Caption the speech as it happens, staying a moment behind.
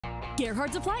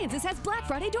Gerhard's Appliances has Black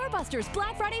Friday doorbusters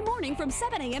Black Friday morning from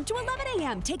 7 a.m. to 11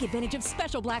 a.m. Take advantage of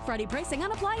special Black Friday pricing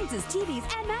on appliances, TVs,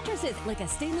 and mattresses, like a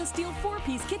stainless steel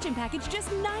 4-piece kitchen package just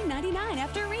 $9.99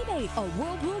 after rebate, a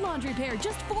Whirlpool Laundry Pair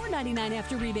just $4.99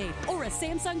 after rebate, or a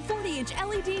Samsung 40-inch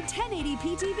LED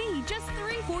 1080p TV just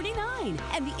 $3.49.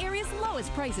 And the area's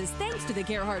lowest prices thanks to the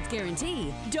Gerhard's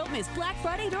Guarantee. Don't miss Black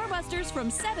Friday doorbusters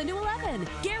from 7 to 11.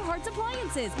 Gerhard's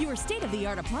Appliances, your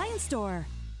state-of-the-art appliance store.